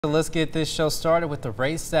Let's get this show started with the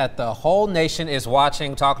race that the whole nation is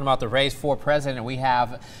watching. Talking about the race for president, we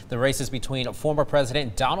have the races between former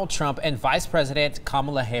President Donald Trump and Vice President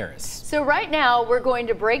Kamala Harris. So right now we're going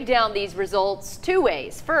to break down these results two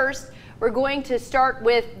ways. First, we're going to start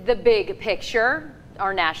with the big picture,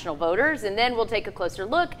 our national voters, and then we'll take a closer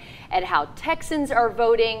look at how Texans are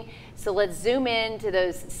voting. So let's zoom in to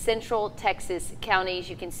those central Texas counties.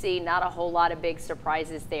 You can see not a whole lot of big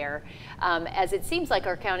surprises there, as it seems like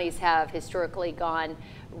our counties have historically gone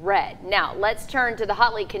red. Now let's turn to the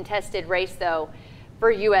hotly contested race though for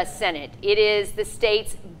U.S. Senate. It is the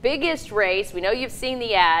state's biggest race. We know you've seen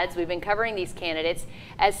the ads. We've been covering these candidates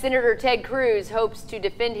as Senator Ted Cruz hopes to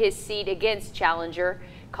defend his seat against challenger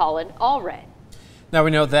Cruz and Allred. Now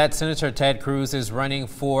we know that Senator Ted Cruz is running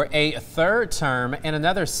for a third term and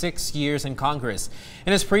another 6 years in Congress.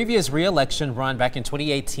 In his previous re-election run back in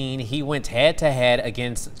 2018, he went head-to-head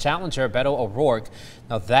against challenger Beto O'Rourke.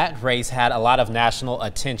 Now that race had a lot of national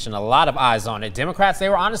attention, a lot of eyes on it. Democrats, they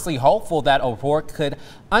were honestly hopeful that O'Rourke could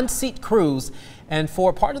unseat Cruz. And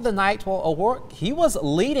for part of the night, well, O'Rourke, he was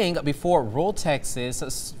leading before rural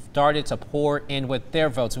Texas started to pour in with their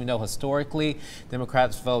votes. We know historically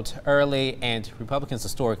Democrats vote early and Republicans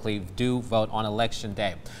historically do vote on election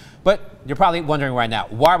day. But you're probably wondering right now,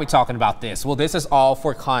 why are we talking about this? Well, this is all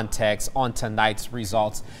for context on tonight's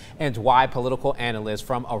results and why political analysts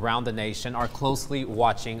from around the nation are closely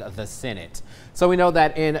watching the Senate. So we know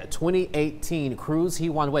that in 2018, Cruz, he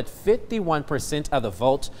won with 51% of the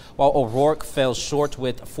vote, while O'Rourke fell short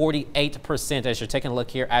with 48%. As you're taking a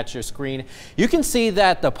look here at your screen, you can see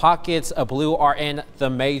that the pockets of blue are in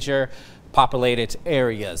the major populated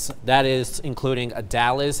areas. That is including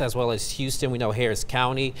Dallas as well as Houston. We know Harris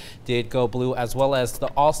County did go blue, as well as the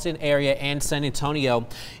Austin area and San Antonio.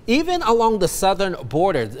 Even along the southern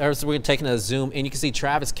border, as we're taking a zoom in, you can see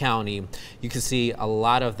Travis County. You can see a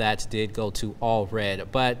lot of that did go to all red.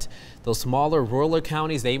 But those smaller rural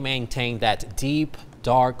counties, they maintain that deep,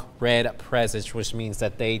 dark red presence, which means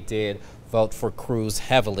that they did vote for Cruz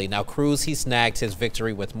heavily. Now Cruz, he snagged his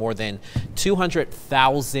victory with more than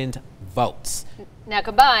 200,000 votes. Now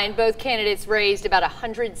combined, both candidates raised about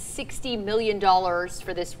 $160 million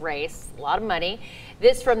for this race. A lot of money.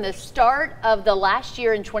 This from the start of the last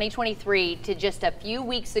year in 2023 to just a few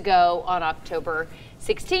weeks ago on October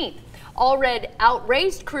 16th. Allred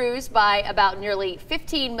outraised Cruz by about nearly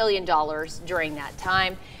 $15 million during that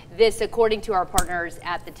time. This, according to our partners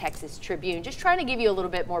at the Texas Tribune, just trying to give you a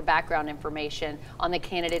little bit more background information on the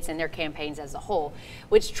candidates and their campaigns as a whole,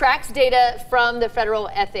 which tracks data from the Federal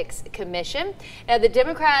Ethics Commission. Now, the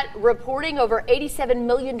Democrat reporting over $87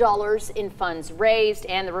 million in funds raised,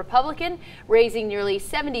 and the Republican raising nearly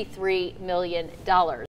 $73 million.